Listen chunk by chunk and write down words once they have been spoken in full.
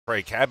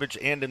Trey Cabbage,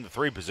 and in the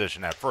 3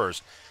 position at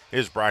first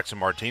is Braxton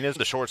Martinez.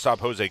 The shortstop,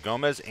 Jose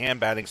Gomez,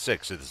 and batting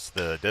 6 is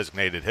the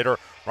designated hitter,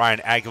 Ryan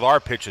Aguilar.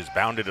 Pitches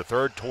bounded to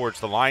third towards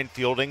the line,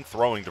 fielding,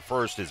 throwing to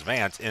first is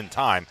Vance in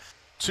time.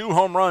 2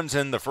 home runs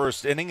in the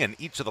first inning in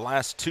each of the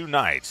last 2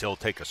 nights. He'll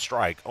take a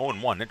strike.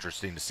 0-1.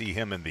 Interesting to see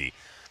him in the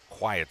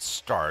quiet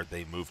start.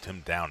 They moved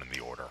him down in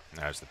the order.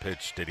 As the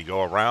pitch, did he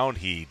go around?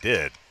 He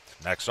did.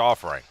 Next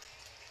offering.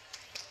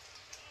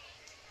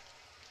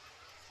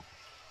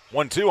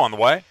 1-2 on the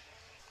way.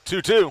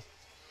 2-2.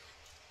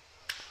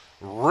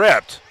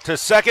 Ripped to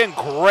second.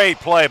 Great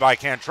play by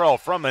Cantrell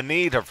from a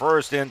knee to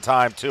first in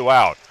time. 2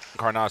 out.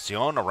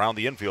 Encarnacion around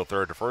the infield,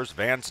 third to first.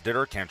 Vance,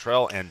 Ditter,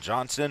 Cantrell, and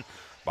Johnston.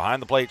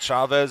 Behind the plate,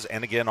 Chavez,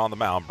 and again on the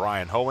mound,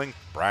 Bryan Hoeing.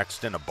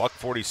 Braxton, a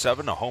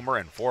 $147, a homer,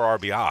 and 4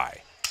 RBI.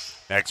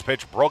 Next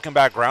pitch, broken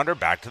back grounder,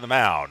 back to the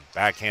mound.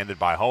 Backhanded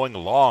by Hoeing,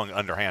 long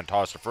underhand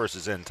toss to first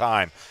is in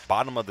time.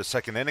 Bottom of the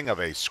second inning of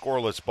a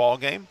scoreless ball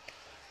game.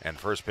 And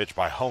first pitch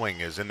by Hoeing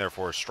is in there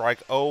for a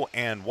strike.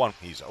 0-1.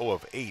 He's 0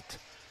 of 8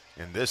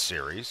 in this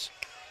series.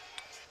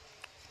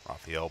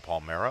 Rafael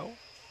Palmeiro.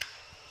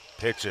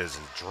 Pitches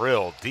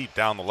drilled deep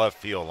down the left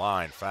field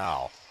line,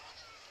 foul.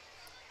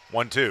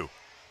 1-2.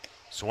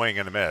 Swing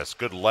and a miss.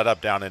 Good let up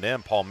down and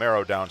in.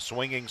 Palmeiro down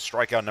swinging.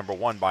 Strikeout number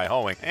 1 by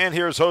Hoeing. And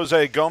here's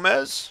Jose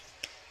Gomez.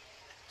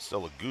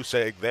 Still a goose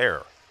egg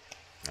there.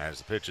 As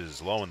the pitch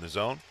is low in the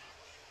zone.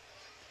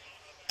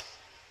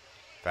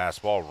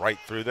 Fastball right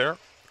through there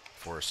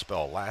for a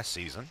spell last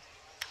season.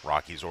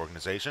 Rockies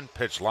organization.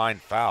 Pitch line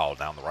foul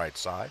down the right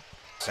side.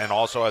 And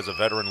also as a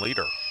veteran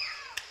leader.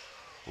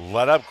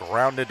 Let up,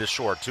 grounded to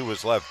short to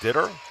his left.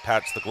 Ditter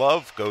pats the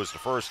glove, goes to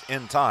first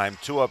in time.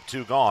 2 up,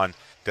 2 gone.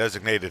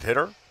 Designated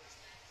hitter.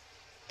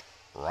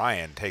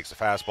 Ryan takes a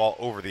fastball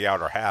over the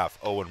outer half.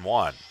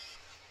 0-1.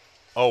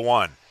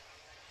 0-1.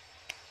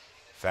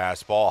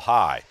 Fastball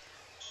high.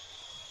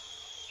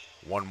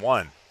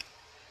 1-1.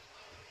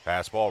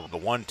 Fastball, the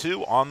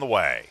 1-2 on the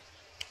way.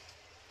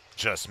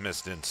 Just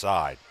missed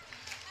inside.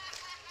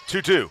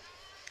 2-2.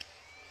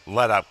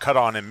 Let up, cut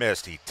on and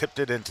missed. He tipped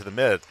it into the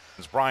mid.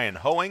 It's Bryan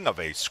Hoeing of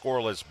a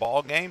scoreless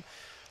ball game.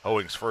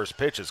 Hoeing's first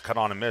pitch is cut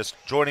on and missed.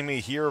 Joining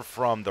me here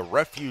from the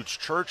Refuge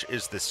Church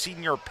is the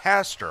senior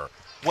pastor,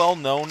 well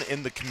known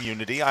in the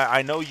community.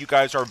 I know you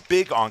guys are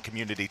big on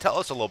community. Tell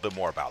us a little bit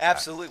more about that.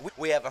 Absolutely.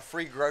 We have a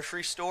free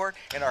grocery store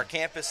in our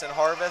campus in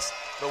Harvest,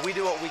 but we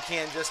do what we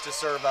can just to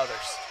serve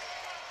others.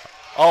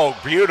 Oh,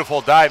 beautiful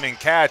diving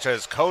catch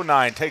as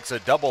Conine takes a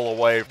double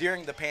away.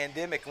 During the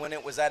pandemic, when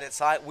it was at its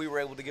height, we were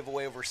able to give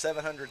away over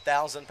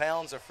 700,000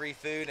 pounds of free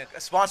food and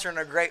sponsoring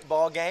a great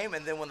ball game.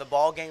 And then when the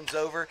ball game's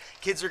over,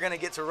 kids are going to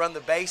get to run the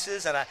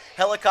bases, and a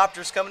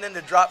helicopter's coming in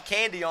to drop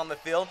candy on the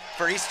field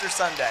for Easter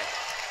Sunday.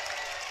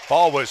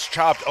 Ball was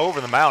chopped over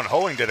the mound.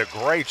 Hoeing did a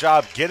great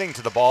job getting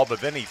to the ball,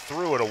 but then he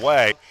threw it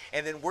away.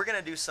 And then we're going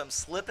to do some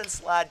slip and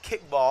slide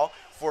kickball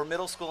for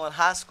middle school and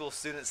high school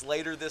students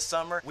later this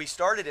summer. We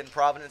started in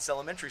Providence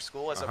Elementary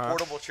School as a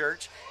portable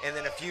church, and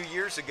then a few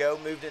years ago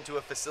moved into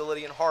a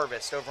facility in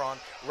Harvest over on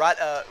right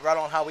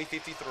on Highway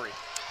 53.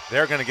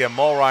 They're going to get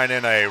Mulrine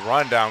in a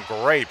rundown.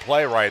 Great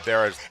play right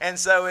there. And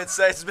so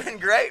it's been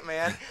great,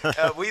 man.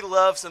 We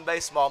love some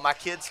baseball. My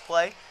kids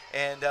play,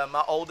 and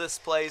my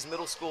oldest plays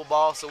middle school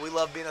ball, so we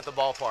love being at the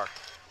ballpark.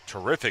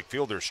 Terrific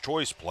fielder's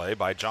choice play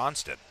by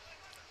Johnston.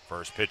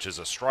 First pitch is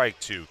a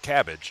strike to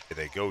Cabbage.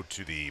 They go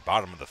to the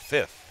bottom of the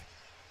 5th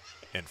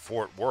in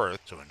Fort Worth.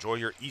 So enjoy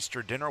your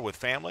Easter dinner with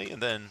family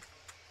and then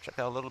check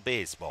out a little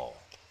baseball.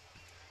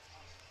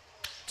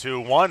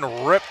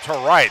 2-1, rip to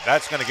right.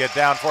 That's going to get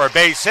down for a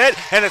base hit,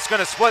 and it's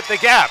going to split the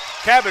gap.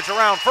 Cabbage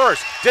around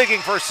first, digging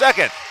for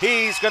second.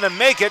 He's going to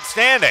make it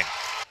standing.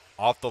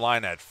 Off the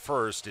line at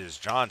first is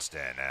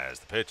Johnston as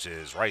the pitch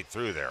is right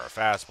through there. A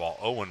fastball,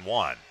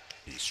 0-1.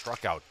 He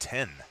struck out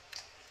 10.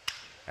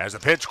 As the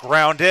pitch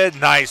grounded,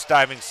 nice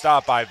diving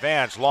stop by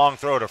Vance. Long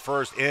throw to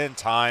first in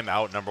time,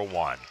 out number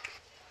 1.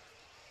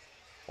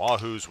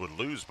 Wahoos would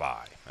lose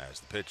by as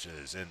the pitch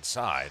is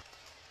inside.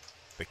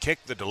 The kick,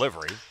 the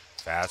delivery.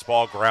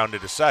 Fastball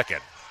grounded to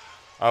second.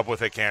 Up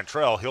with a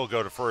Cantrell, he'll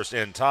go to first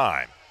in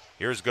time.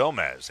 Here's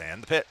Gomez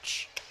and the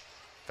pitch.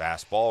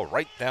 Fastball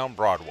right down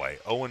Broadway,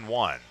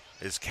 0-1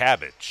 is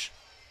Cabbage.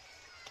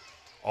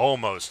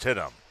 Almost hit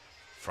him.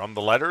 From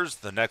the letters,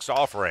 the next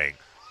offering.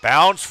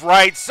 Bounce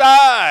right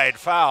side,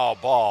 foul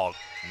ball.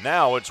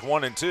 Now it's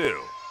 1-2.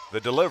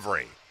 The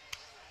delivery.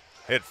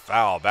 Hit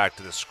foul back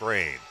to the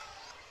screen.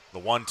 The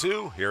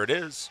 1-2, here it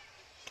is.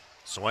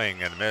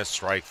 Swing and miss,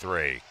 strike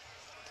 3.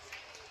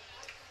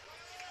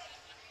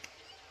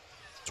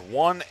 It's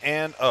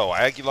 1-0.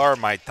 Aguilar,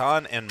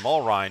 Maitan, and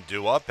Mulrine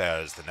due up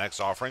as the next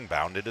offering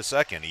bounded to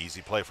second.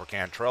 Easy play for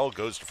Cantrell,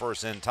 goes to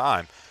first in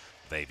time.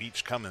 They've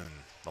each come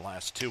in the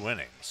last 2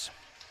 innings.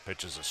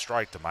 Pitches a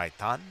strike to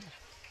Maitan.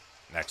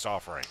 Next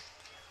offering.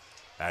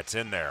 That's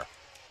in there.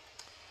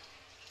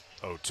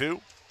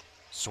 0-2.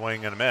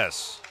 Swing and a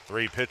miss.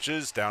 3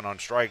 pitches. Down on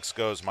strikes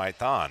goes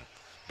Maitan.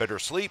 Better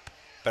sleep,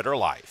 better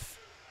life.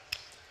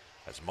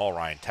 As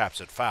Mulrine taps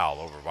it foul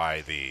over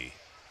by the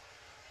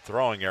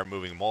Throwing error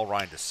moving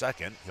Mulrine to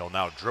second. He'll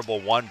now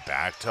dribble one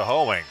back to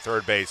Hoeing.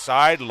 Third base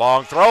side,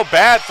 long throw,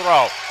 bad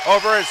throw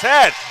over his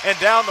head and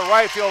down the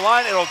right field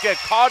line. It'll get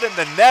caught in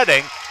the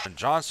netting. And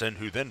Johnson,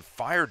 who then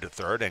fired to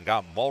third and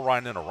got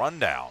Mulrine in a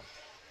rundown.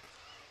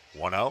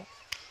 1-0.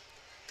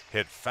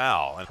 Hit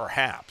foul and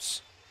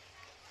perhaps.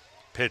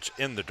 Pitch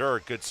in the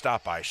dirt, good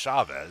stop by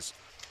Chavez.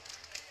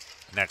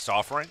 Next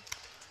offering,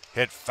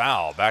 hit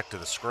foul back to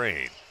the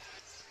screen.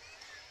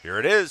 Here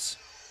it is.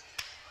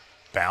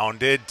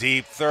 Bounded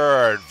deep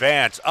third.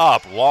 Vance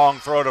up. Long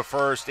throw to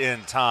first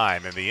in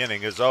time, and the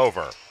inning is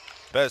over.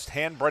 Best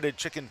hand-breaded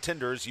chicken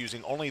tenders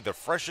using only the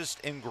freshest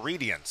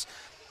ingredients.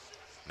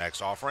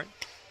 Next offering.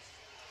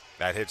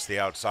 That hits the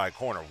outside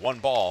corner. One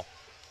ball.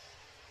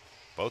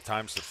 Both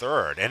times to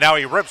third. And now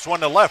he rips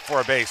one to left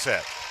for a base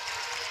hit.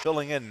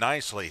 Filling in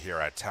nicely here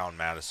at Town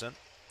Madison.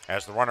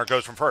 As the runner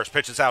goes from first.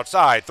 Pitches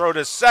outside. Throw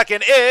to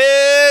second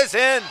is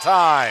in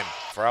time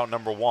for out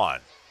number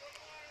one.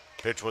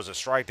 Pitch was a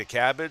strike to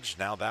Cabbage.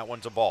 Now that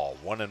one's a ball.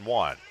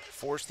 1-1.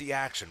 Force the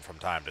action from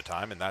time to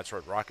time, and that's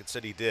what Rocket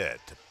City did.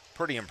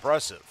 Pretty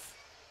impressive.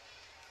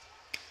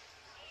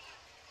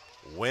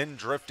 Wind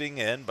drifting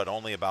in, but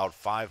only about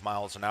 5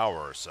 miles an hour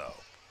or so.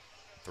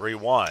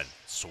 3-1.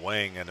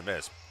 Swing and a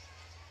miss.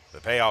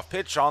 The payoff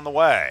pitch on the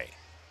way.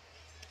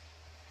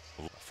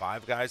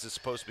 5 guys is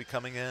supposed to be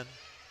coming in.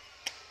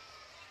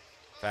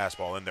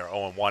 Fastball in there,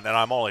 0-1. And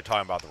I'm only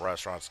talking about the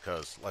restaurants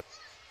because we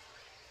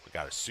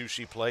got a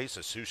sushi place,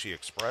 a Sushi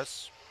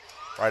Express,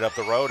 right up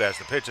the road as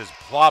the pitch is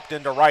plopped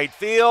into right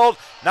field.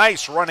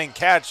 Nice running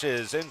catch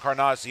is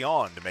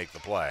Encarnacion to make the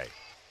play.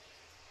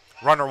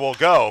 Runner will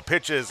go.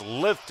 Pitch is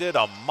lifted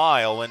a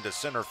mile into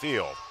center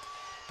field.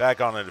 Back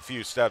on it a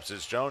few steps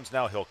is Jones.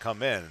 Now he'll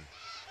come in.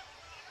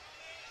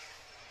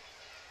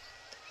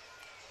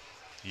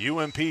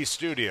 UMP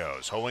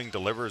Studios. Hoeing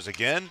delivers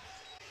again.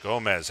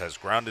 Gomez has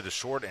grounded to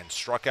short and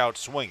struck out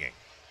swinging.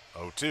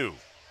 0-2.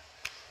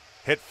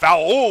 Hit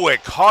foul. Oh,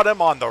 it caught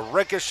him on the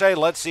ricochet.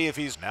 Let's see if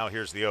he's. Now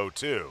here's the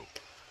 0-2.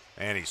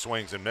 And he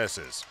swings and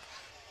misses.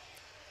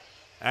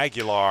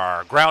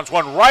 Aguilar grounds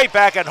one right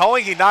back at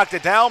Hoeing. He knocked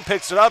it down,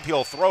 picks it up.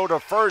 He'll throw to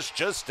first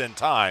just in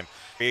time.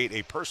 Create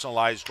a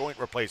personalized joint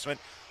replacement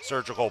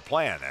surgical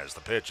plan as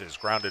the pitch is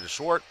grounded to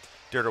short.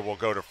 Ditter will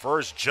go to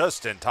first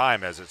just in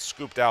time as it's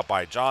scooped out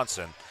by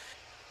Johnson.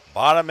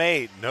 Bottom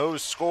 8, no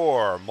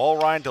score.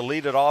 Mulrine to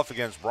lead it off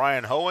against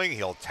Bryan Hoeing.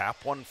 He'll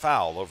tap one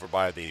foul over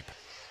by the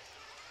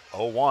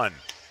 0-1.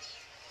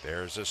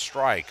 There's a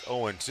strike,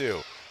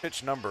 0-2.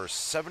 Pitch number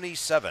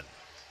 77.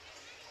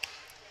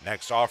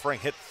 Next offering,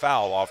 hit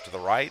foul off to the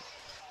right.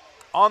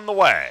 On the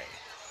way.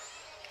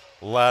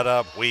 Let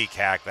up, weak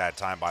hack that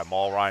time by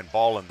Mulrine.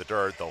 Ball in the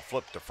dirt. They'll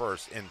flip to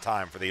first in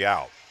time for the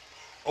out.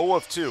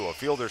 0-2, a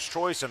fielder's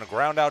choice and a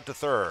ground out to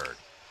third.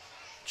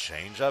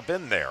 Change up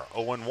in there,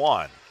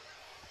 0-1.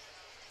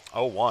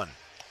 0-1.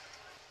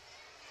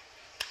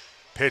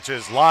 Pitch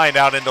is lined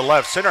out into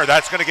left center.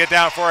 That's going to get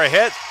down for a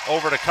hit.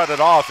 Over to cut it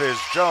off is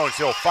Jones.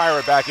 He'll fire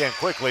it back in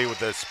quickly with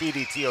the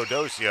speedy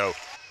Teodosio.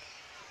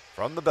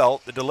 From the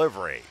belt, the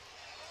delivery.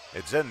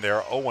 It's in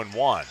there,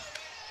 0-1.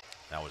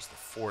 That was the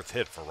 4th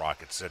hit for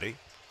Rocket City.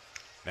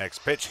 Next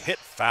pitch, hit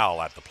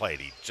foul at the plate.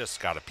 He just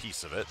got a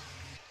piece of it.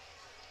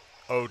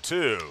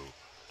 0-2.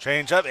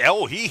 Change up.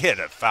 Oh, he hit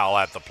it foul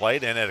at the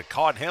plate, and it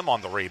caught him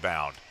on the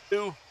rebound.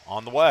 2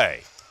 on the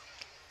way.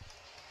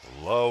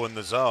 Low in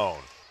the zone.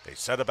 They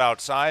set up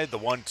outside, the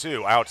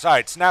 1-2.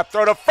 Outside, snap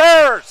throw to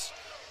first.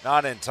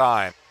 Not in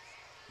time.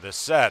 The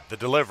set, the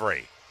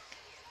delivery.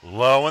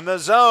 Low in the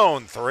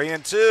zone,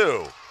 3-2.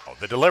 Oh,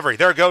 the delivery,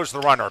 there goes the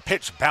runner.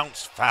 Pitch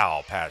bounce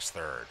foul past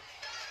third.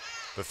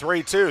 The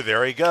 3-2,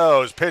 there he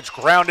goes. Pitch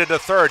grounded to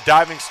third.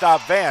 Diving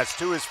stop Vance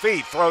to his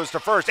feet. Throws to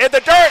first. In the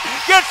dirt.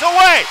 Gets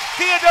away.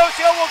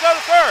 Teodosio will go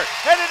to third.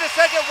 Headed to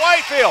second,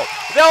 Whitefield.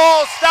 They'll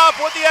all stop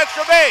with the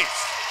extra base.